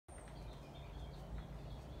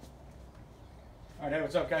All right, hey,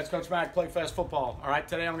 what's up, guys? Coach Mac, Play Fast Football. All right,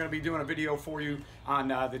 today I'm going to be doing a video for you on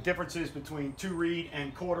the differences between two read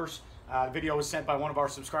and quarters. The video was sent by one of our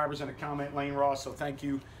subscribers in a comment, Lane Ross, so thank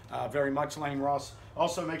you very much, Lane Ross.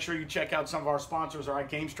 Also, make sure you check out some of our sponsors, all right,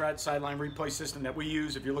 GameStrat sideline replay system that we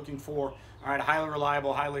use if you're looking for, all right, a highly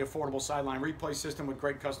reliable, highly affordable sideline replay system with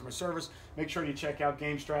great customer service. Make sure you check out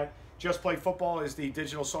GameStrat. Just Play Football is the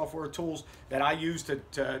digital software tools that I use to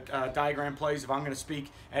diagram plays if I'm going to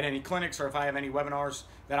speak at any clinics or if I have any webinars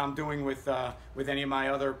that I'm doing with any of my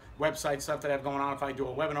other website stuff that I have going on. If I do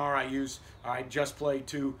a webinar, I use Just Play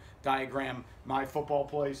to diagram my football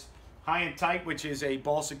plays. High and Tight, which is a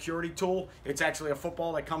ball security tool. It's actually a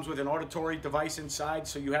football that comes with an auditory device inside,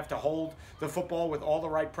 so you have to hold the football with all the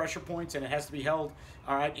right pressure points, and it has to be held,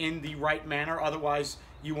 all right, in the right manner. Otherwise,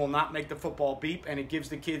 you will not make the football beep, and it gives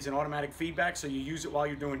the kids an automatic feedback, so you use it while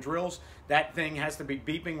you're doing drills. That thing has to be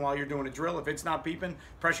beeping while you're doing a drill. If it's not beeping,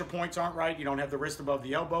 pressure points aren't right, you don't have the wrist above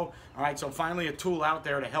the elbow. All right, so finally a tool out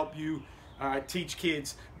there to help you teach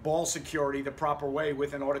kids ball security the proper way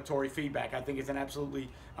with an auditory feedback. I think it's an absolutely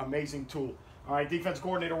amazing tool. All right, Defense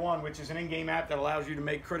Coordinator 1, which is an in-game app that allows you to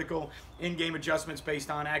make critical in-game adjustments based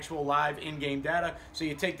on actual live in-game data. So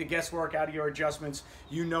you take the guesswork out of your adjustments.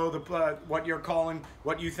 You know what you're calling,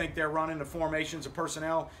 what you think they're running, the formations of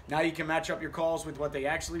personnel. Now you can match up your calls with what they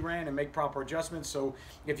actually ran and make proper adjustments. So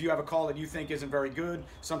if you have a call that you think isn't very good,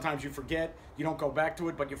 sometimes you forget, you don't go back to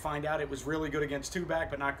it, but you find out it was really good against two back,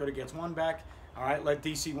 but not good against one back. All right, let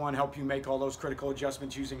DC1 help you make all those critical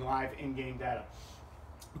adjustments using live in-game data.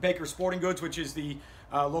 Baker Sporting Goods, which is the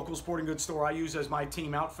local sporting goods store I use as my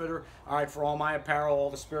team outfitter, all right, for all my apparel, all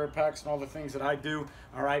the spirit packs, and all the things that I do.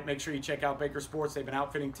 All right, make sure you check out Baker Sports. They've been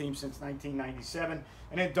outfitting teams since 1997.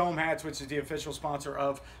 And then Dome Hats, which is the official sponsor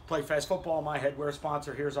of Play Fast Football, my headwear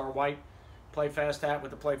sponsor. Here's our white Play Fast hat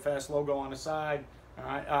with the Play Fast logo on the side. All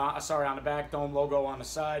right, sorry, on the back, Dome logo on the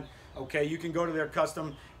side. Okay, you can go to their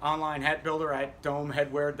custom online hat builder at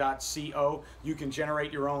domeheadwear.co. You can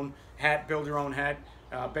generate your own hat, build your own hat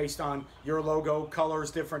based on your logo,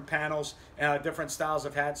 colors, different panels, different styles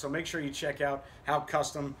of hats. So make sure you check out how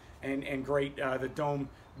custom and great the Dome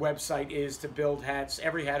website is to build hats.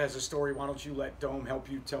 Every hat has a story. Why don't you let Dome help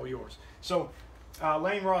you tell yours? So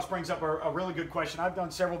Lane Ross brings up a really good question. I've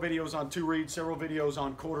done several videos on two reads, several videos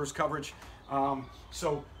on quarters coverage.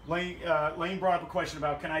 So Lane brought up a question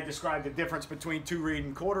about, can I describe the difference between two read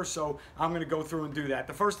and quarter? So I'm going to go through and do that.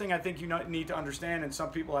 The first thing I think you need to understand, and some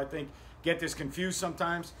people I think get this confused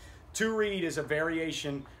sometimes, two read is a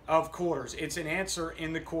variation of quarters. It's an answer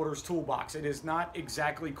in the quarters toolbox. It is not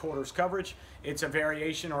exactly quarters coverage. It's a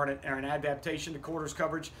variation or an adaptation to quarters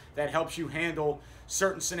coverage that helps you handle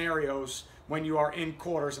certain scenarios when you are in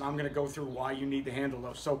quarters, and I'm going to go through why you need to handle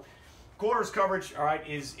those. So quarters coverage, all right,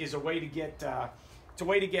 is a way to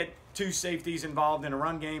get two safeties involved in a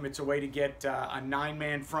run game. It's a way to get a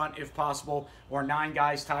 9-man front if possible, or 9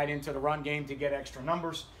 guys tied into the run game to get extra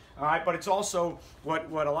numbers. All right, but it's also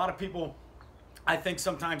what a lot of people I think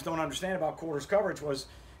sometimes don't understand about quarters coverage was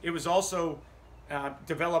it was also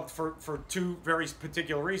developed for two very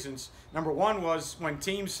particular reasons. Number one was when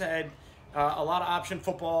teams had a lot of option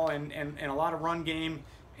football and a lot of run game,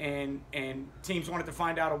 and teams wanted to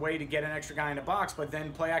find out a way to get an extra guy in the box, but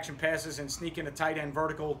then play action passes and sneak in a tight end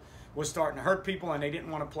vertical was starting to hurt people, and they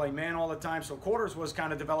didn't want to play man all the time. So quarters was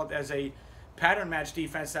kind of developed as a pattern match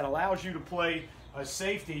defense that allows you to play a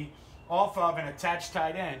safety off of an attached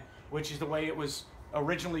tight end, which is the way it was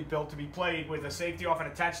originally built to be played, with a safety off an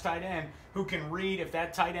attached tight end who can read if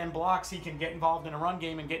that tight end blocks, he can get involved in a run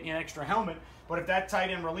game and get you an extra helmet. But if that tight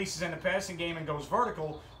end releases in the passing game and goes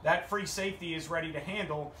vertical, that free safety is ready to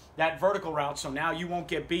handle that vertical route. So now you won't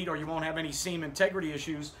get beat or you won't have any seam integrity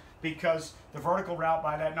issues because the vertical route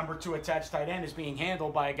by that number 2 attached tight end is being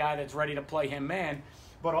handled by a guy that's ready to play him man.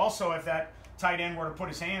 But also if that tight end were to put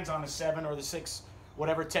his hands on the 7 or the 6,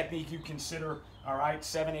 whatever technique you consider, all right,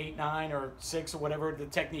 7, 8, 9, or 6, or whatever the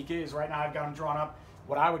technique is. Right now I've got them drawn up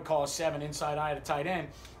what I would call a 7 inside eye to tight end.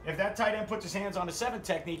 If that tight end puts his hands on the 7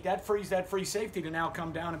 technique, that frees that free safety to now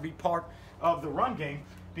come down and be part of the run game,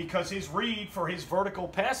 because his read for his vertical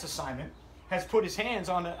pass assignment has put his hands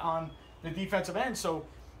on the defensive end. So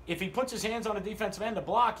if he puts his hands on the defensive end to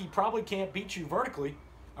block, he probably can't beat you vertically,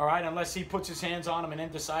 all right, unless he puts his hands on him and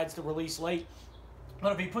then decides to release late.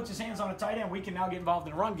 But if he puts his hands on a tight end, we can now get involved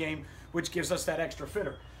in the run game, which gives us that extra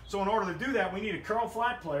fitter. So in order to do that, we need a curl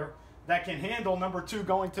flat player that can handle number 2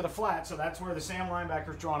 going to the flat. So that's where the Sam linebacker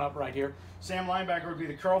is drawn up right here. Sam linebacker would be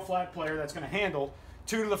the curl flat player that's going to handle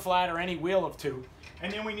 2 to the flat or any wheel of 2.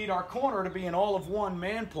 And then we need our corner to be an all-of-one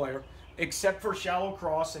man player, except for shallow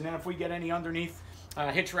cross. And then if we get any underneath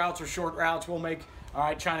hitch routes or short routes. We'll make, all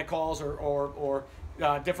right, China calls or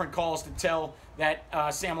different calls to tell that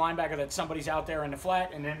Sam linebacker that somebody's out there in the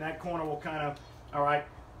flat, and then that corner will kind of, all right,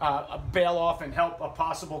 bail off and help a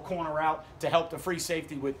possible corner out to help the free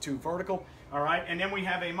safety with 2 vertical. All right, and then we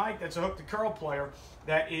have a Mike that's a hook to curl player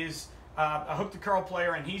that is a hook to curl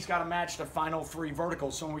player, and he's got to match the final 3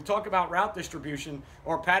 verticals. So when we talk about route distribution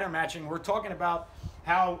or pattern matching, we're talking about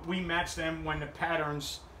how we match them when the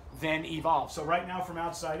patterns then evolve. So right now from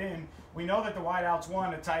outside in, we know that the wideouts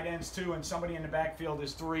 1, the tight ends 2, and somebody in the backfield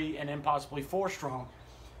is 3, and then possibly 4 strong.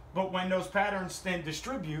 But when those patterns then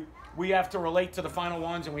distribute, we have to relate to the final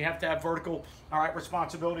ones, and we have to have vertical, all right,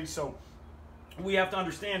 responsibility. So we have to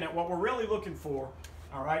understand that what we're really looking for,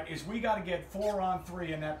 all right, is we got to get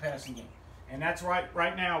 4-on-3 in that passing game. And that's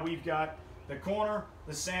right now we've got the corner,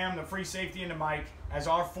 the Sam, the free safety, and the Mike as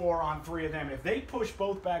our 4-on-3 of them. If they push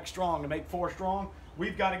both back strong to make 4 strong,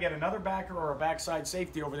 we've got to get another backer or a backside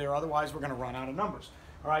safety over there. Otherwise, we're going to run out of numbers.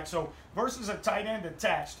 All right, so versus a tight end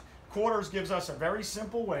attached, quarters gives us a very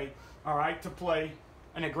simple way, all right, to play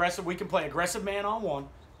an aggressive. We can play aggressive man on 1,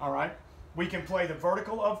 all right. We can play the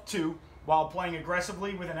vertical of 2 while playing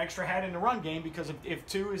aggressively with an extra hat in the run game, because if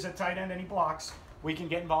 2 is a tight end and he blocks, we can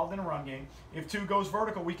get involved in a run game. If 2 goes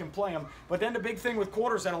vertical, we can play him. But then the big thing with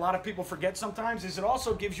quarters that a lot of people forget sometimes is it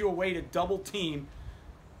also gives you a way to double team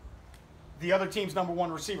the other team's number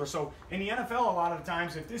 1 receiver. So in the NFL, a lot of the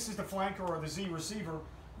times, if this is the flanker or the Z receiver,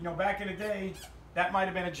 you know, back in the day, that might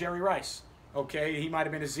have been a Jerry Rice. Okay, he might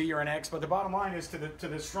have been a Z or an X, but the bottom line is to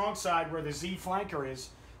the strong side where the Z flanker is,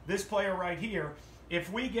 this player right here,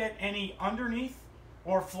 if we get any underneath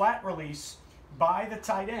or flat release by the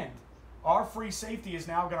tight end, our free safety is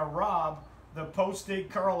now going to rob the post dig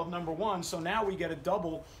curl of number 1. So now we get a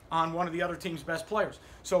double on one of the other team's best players.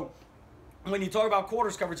 So when you talk about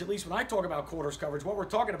quarters coverage, at least when I talk about quarters coverage, what we're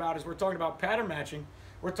talking about is we're talking about pattern matching.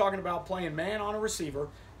 We're talking about playing man on a receiver,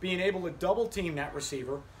 being able to double team that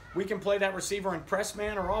receiver. We can play that receiver in press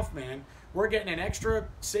man or off man. We're getting an extra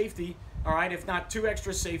safety, all right, if not 2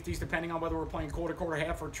 extra safeties, depending on whether we're playing quarter, quarter,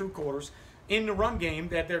 half, or true quarters, in the run game,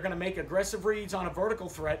 that they're going to make aggressive reads on a vertical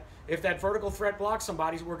threat. If that vertical threat blocks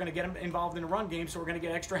somebody, we're going to get them involved in the run game, so we're going to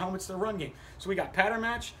get extra helmets to the run game. So we got pattern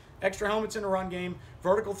match, extra helmets in the run game,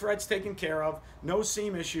 vertical threats taken care of, no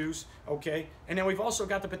seam issues, okay? And then we've also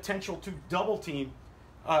got the potential to double team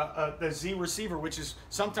the Z receiver, which is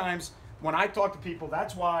sometimes, when I talk to people,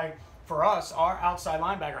 that's why for us, our outside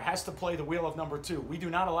linebacker has to play the wheel of number 2. We do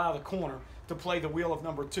not allow the corner to play the wheel of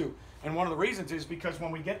number 2. And one of the reasons is because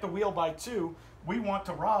when we get the wheel by 2, we want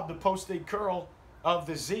to rob the post-dig curl of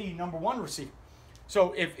the Z number 1 receiver.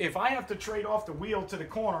 So if I have to trade off the wheel to the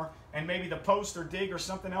corner and maybe the post or dig or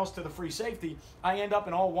something else to the free safety, I end up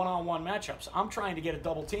in all one-on-one matchups. I'm trying to get a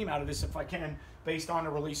double team out of this if I can, based on the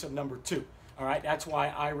release of number 2. All right, that's why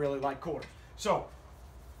I really like quarters. So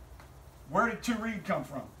where did 2 read come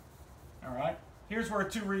from? All right, here's where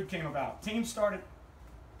 2 read came about. Teams started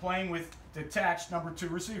playing with detached number 2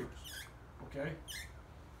 receivers. Okay,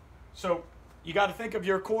 so you got to think of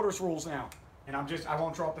your quarters rules now. And I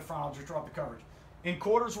won't draw up the front, I'll just draw up the coverage. In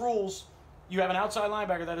quarters rules, you have an outside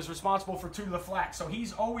linebacker that is responsible for 2 to the flat. So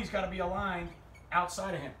he's always got to be aligned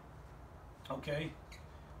outside of him. Okay,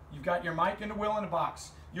 you've got your Mike and the Will in the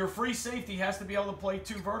box. Your free safety has to be able to play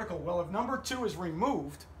 2 vertical. Well, if number 2 is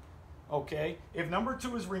removed, okay, if number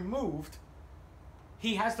 2 is removed,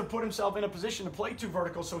 he has to put himself in a position to play 2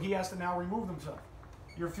 vertical, so he has to now remove himself.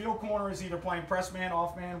 Your field corner is either playing press man,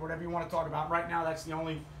 off man, whatever you want to talk about. Right now, that's the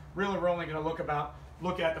only, really, we're only going to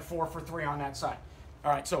look at the 4 for 3 on that side.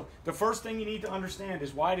 All right, so the first thing you need to understand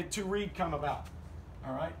is, why did 2 read come about?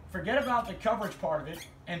 All right, forget about the coverage part of it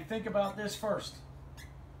and think about this first.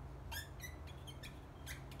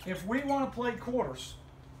 If we want to play quarters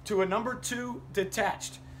to a number 2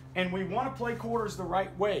 detached, and we want to play quarters the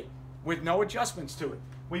right way with no adjustments to it,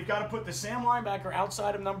 we've got to put the Sam linebacker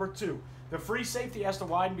outside of number 2. The free safety has to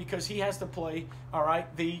widen because he has to play, all right,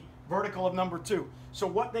 the vertical of number 2. So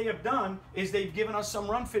what they have done is they've given us some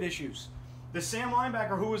run fit issues. The Sam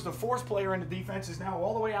linebacker, who is the 4th player in the defense, is now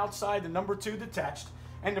all the way outside the number 2 detached.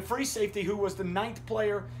 And the free safety, who was the 9th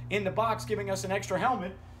player in the box giving us an extra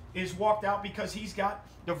helmet, is walked out because he's got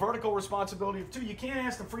the vertical responsibility of 2. You can't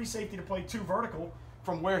ask the free safety to play 2 vertical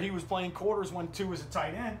from where he was playing quarters when 2 was a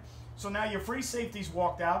tight end. So now your free safety's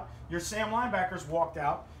walked out, your Sam linebacker's walked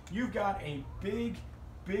out. You've got a big,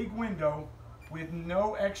 big window with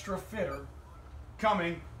no extra fitter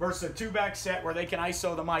coming versus a 2-back set where they can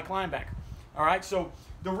ISO the Mike linebacker. All right, so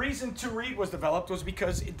the reason 2 read was developed was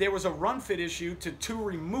because there was a run fit issue to 2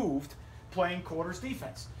 removed playing quarters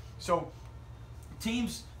defense. So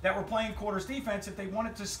teams that were playing quarters defense, if they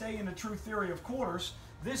wanted to stay in the true theory of quarters,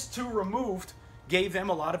 this 2 removed gave them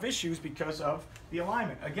a lot of issues because of the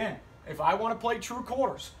alignment. Again, if I want to play true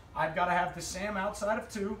quarters, I've got to have the Sam outside of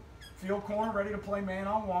 2, field corner ready to play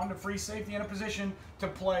man-on-1, the free safety in a position to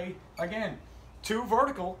play, again, 2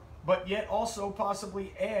 vertical, but yet also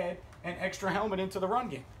possibly add an extra helmet into the run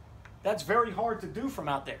game. That's very hard to do from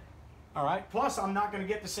out there. All right. Plus, I'm not going to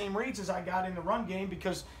get the same reads as I got in the run game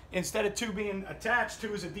because instead of 2 being attached,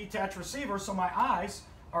 2 is a detached receiver, so my eyes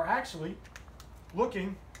are actually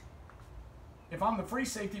looking. If I'm the free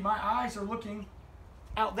safety, my eyes are looking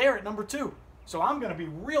out there at number 2. So I'm going to be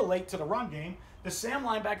real late to the run game. The Sam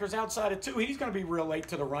linebacker's outside of 2. He's going to be real late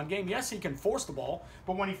to the run game. Yes, he can force the ball,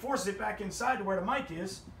 but when he forces it back inside to where the Mike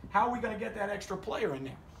is, how are we going to get that extra player in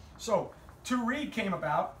there? So 2 read came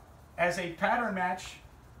about as a pattern match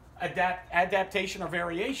adaptation or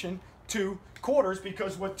variation to quarters,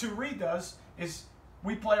 because what 2 read does is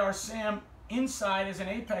we play our Sam inside as an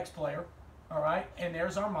apex player, all right, and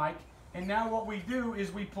there's our Mike. And now what we do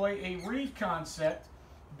is we play a read concept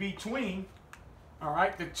between, all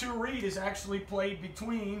right, the 2 read is actually played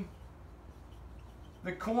between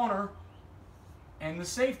the corner and the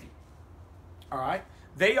safety, all right.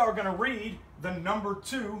 They are going to read the number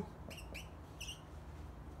 2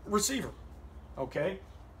 receiver, okay.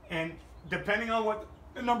 And depending on what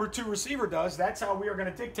the number 2 receiver does, that's how we are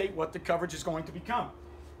going to dictate what the coverage is going to become.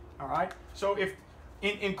 All right? So if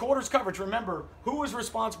in quarters coverage, remember, who is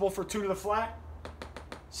responsible for 2 to the flat?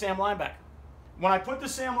 Sam linebacker. When I put the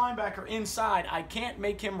Sam linebacker inside, I can't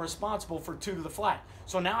make him responsible for 2 to the flat.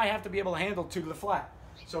 So now I have to be able to handle 2 to the flat.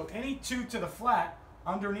 So any 2 to the flat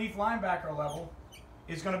underneath linebacker level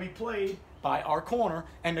is going to be played by our corner,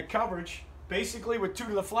 and the coverage, basically with 2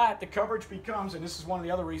 to the flat, the coverage becomes, and this is one of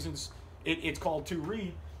the other reasons it's called 2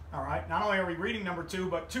 read, all right? Not only are we reading number 2,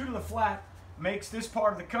 but 2 to the flat makes this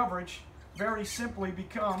part of the coverage very simply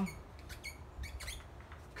become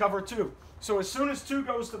cover 2. So as soon as 2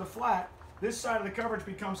 goes to the flat, this side of the coverage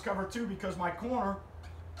becomes cover 2 because my corner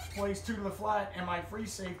plays 2 to the flat and my free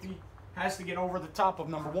safety has to get over the top of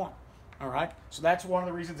number 1. All right, so that's one of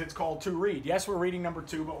the reasons it's called 2 read. Yes, we're reading number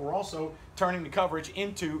 2, but we're also turning the coverage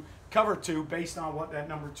into cover 2 based on what that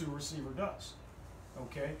number 2 receiver does.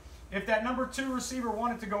 Okay, if that number 2 receiver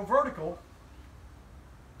wanted to go vertical,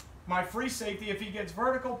 my free safety, if he gets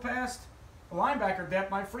vertical past the linebacker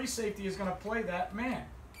depth, my free safety is going to play that man.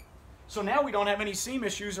 So now we don't have any seam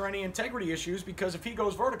issues or any integrity issues because if he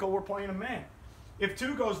goes vertical, we're playing a man. If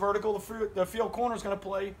 2 goes vertical, the field corner is going to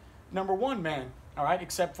play number 1 man. All right,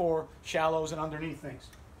 except for shallows and underneath things.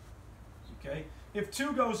 Okay, if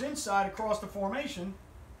 2 goes inside across the formation,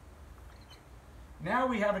 now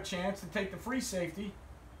we have a chance to take the free safety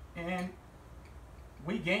and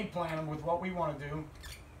we game plan them with what we want to do.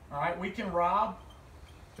 All right, we can rob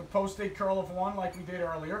the post a curl of 1 like we did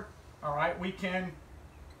earlier. All right, we can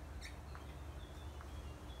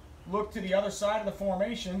look to the other side of the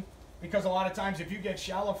formation because a lot of times if you get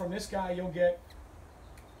shallow from this guy, you'll get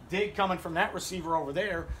dig coming from that receiver over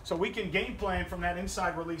there. So we can game plan from that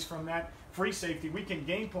inside release from that free safety. We can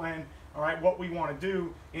game plan, all right, what we want to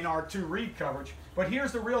do in our 2 read coverage. But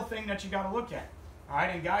here's the real thing that you got to look at. All right,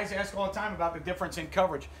 and guys ask all the time about the difference in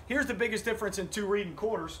coverage. Here's the biggest difference in 2 read and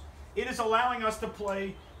quarters. It is allowing us to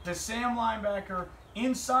play the Sam linebacker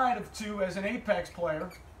inside of 2 as an apex player.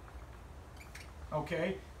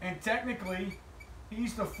 Okay, and technically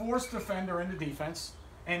he's the force defender in the defense.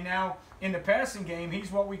 And now in the passing game,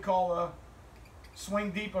 he's what we call a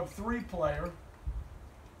swing deep of 3 player.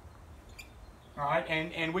 All right,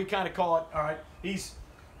 and we kind of call it, all right, he's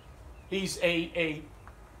a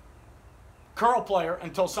curl player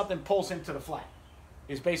until something pulls him to the flat,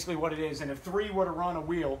 is basically what it is. And if 3 were to run a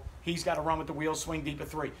wheel, he's got to run with the wheel, swing deep of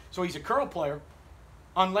 3. So he's a curl player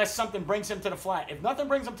unless something brings him to the flat. If nothing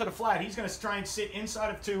brings him to the flat, he's going to try and sit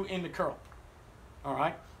inside of 2 in the curl. All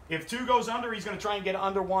right. If 2 goes under, he's going to try and get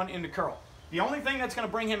under 1 in the curl. The only thing that's going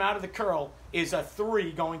to bring him out of the curl is a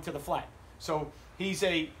 3 going to the flat. So he's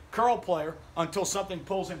a curl player until something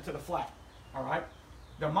pulls him to the flat. All right.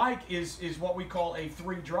 The Mike is what we call a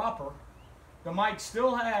 3 dropper. The Mike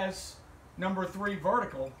still has number 3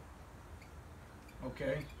 vertical.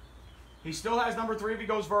 Okay. He still has number 3 if he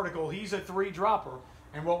goes vertical. He's a 3 dropper.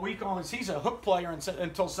 And what we call is he's a hook player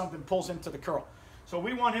until something pulls him to the curl. So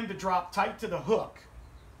we want him to drop tight to the hook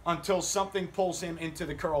until something pulls him into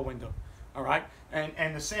the curl window. All right?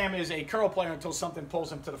 And the Sam is a curl player until something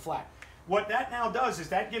pulls him to the flat. What that now does is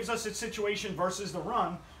that gives us a situation versus the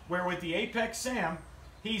run where with the apex Sam,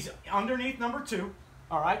 he's underneath number 2.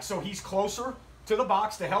 All right? So he's closer to the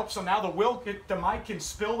box to help. So now the Mike can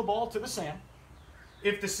spill the ball to the Sam.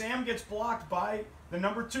 If the Sam gets blocked by the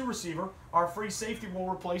number 2 receiver, our free safety will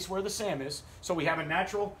replace where the Sam is. So we have a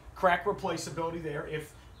natural crack replaceability there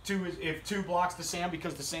if two blocks the Sam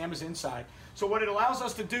because the Sam is inside. So what it allows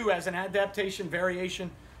us to do as an adaptation, variation,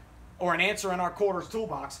 or an answer in our quarters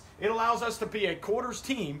toolbox, it allows us to be a quarters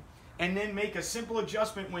team and then make a simple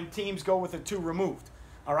adjustment when teams go with a 2 removed.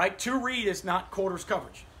 All right, 2 read is not quarters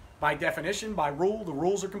coverage. By definition, by rule, the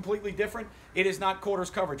rules are completely different. It is not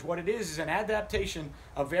quarters coverage. What it is an adaptation,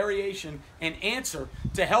 a variation, an answer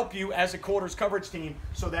to help you as a quarters coverage team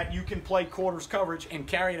so that you can play quarters coverage and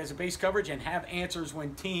carry it as a base coverage and have answers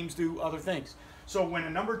when teams do other things. So when a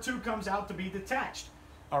number 2 comes out to be detached,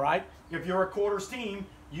 all right, if you're a quarters team,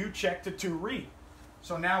 you check to 2 read.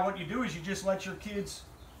 So now what you do is you just let your kids,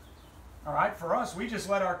 all right, for us, we just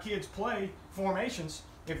let our kids play formations.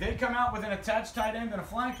 If they come out with an attached tight end and a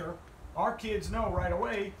flanker, our kids know right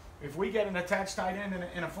away, if we get an attached tight end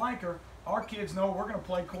and a flanker, our kids know we're going to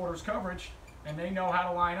play quarters coverage, and they know how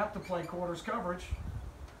to line up to play quarters coverage,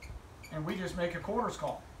 and we just make a quarters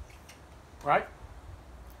call, right?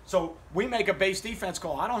 So we make a base defense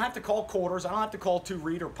call. I don't have to call quarters. I don't have to call 2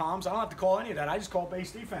 read or palms. I don't have to call any of that. I just call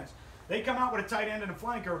base defense. They come out with a tight end and a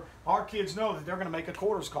flanker, our kids know that they're going to make a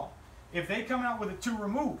quarters call. If they come out with a 2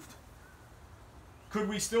 removed, could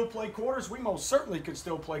we still play quarters? We most certainly could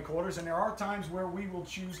still play quarters, and there are times where we will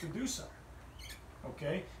choose to do so.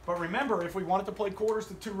 Okay? But remember, if we wanted to play quarters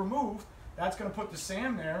to 2 removed, that's going to put the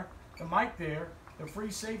Sam there, the Mike there, the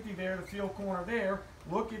free safety there, the field corner there.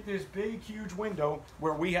 Look at this big, huge window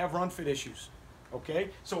where we have run fit issues.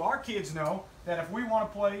 Okay? So our kids know that if we want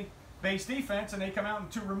to play base defense and they come out in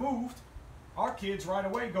 2 removed, our kids right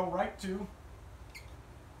away go right to,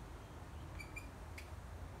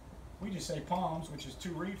 we just say palms, which is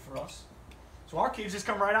 2 read for us. So our kids just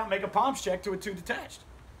come right out and make a palms check to a 2 detached.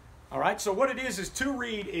 All right, so what it is 2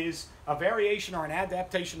 read is a variation or an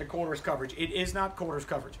adaptation to quarters coverage. It is not quarters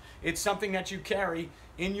coverage. It's something that you carry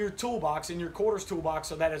in your toolbox, in your quarters toolbox,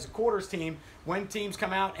 so that as a quarters team, when teams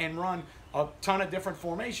come out and run a ton of different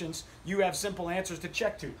formations, you have simple answers to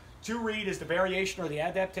check to. 2 read is the variation or the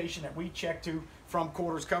adaptation that we check to from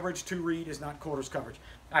quarters coverage. 2 read is not quarters coverage.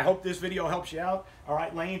 I hope this video helps you out. All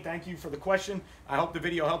right, Lane, thank you for the question. I hope the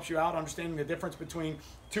video helps you out understanding the difference between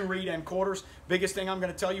 2 read and quarters. Biggest thing I'm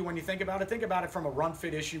going to tell you when you think about it from a run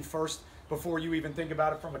fit issue first before you even think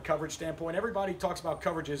about it from a coverage standpoint. Everybody talks about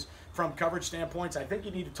coverages from coverage standpoints. I think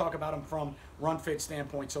you need to talk about them from run fit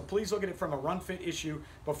standpoint. So please look at it from a run fit issue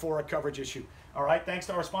before a coverage issue. All right, thanks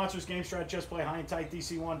to our sponsors, Game Strat, Just Play, High and Tight,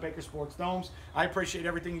 DC1, Baker Sports Domes. I appreciate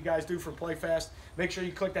everything you guys do for Play Fast. Make sure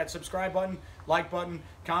you click that subscribe button, like button,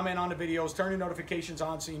 comment on the videos, turn your notifications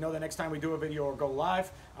on so you know the next time we do a video or go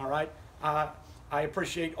live. All right. I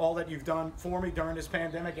appreciate all that you've done for me during this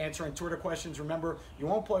pandemic, answering Twitter questions. Remember, you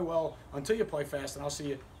won't play well until you play fast, and I'll see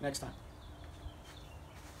you next time.